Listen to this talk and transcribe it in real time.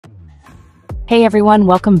Hey everyone,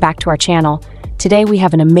 welcome back to our channel. Today we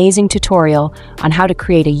have an amazing tutorial on how to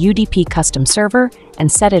create a UDP custom server and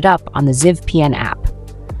set it up on the Zivpn app.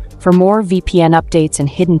 For more VPN updates and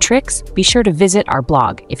hidden tricks, be sure to visit our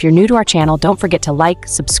blog. If you're new to our channel, don't forget to like,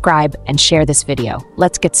 subscribe, and share this video.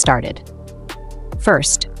 Let's get started.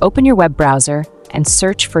 First, open your web browser and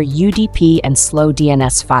search for UDP and slow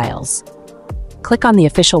DNS files. Click on the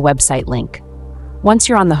official website link. Once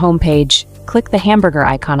you're on the home page, click the hamburger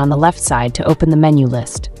icon on the left side to open the menu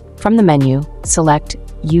list. From the menu, select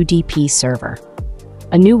UDP Server.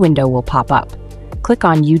 A new window will pop up. Click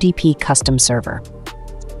on UDP Custom Server.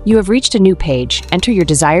 You have reached a new page. Enter your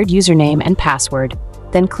desired username and password,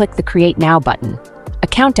 then click the Create Now button. A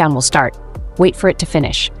countdown will start. Wait for it to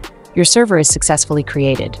finish. Your server is successfully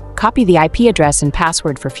created. Copy the IP address and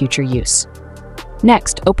password for future use.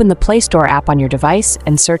 Next, open the Play Store app on your device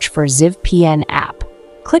and search for Zivpn app.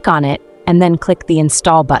 Click on it, and then click the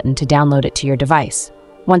Install button to download it to your device.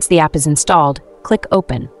 Once the app is installed, click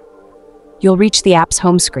Open. You'll reach the app's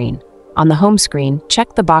home screen. On the home screen,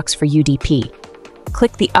 check the box for UDP.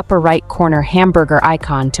 Click the upper right corner hamburger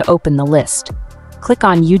icon to open the list. Click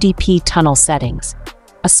on UDP Tunnel Settings.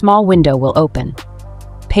 A small window will open.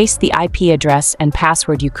 Paste the IP address and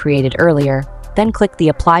password you created earlier, then click the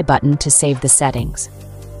Apply button to save the settings.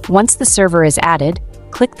 Once the server is added,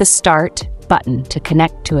 click the Start button to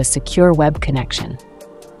connect to a secure web connection.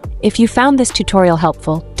 If you found this tutorial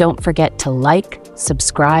helpful, don't forget to like,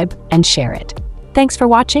 subscribe, and share it. Thanks for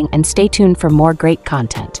watching and stay tuned for more great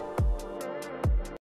content.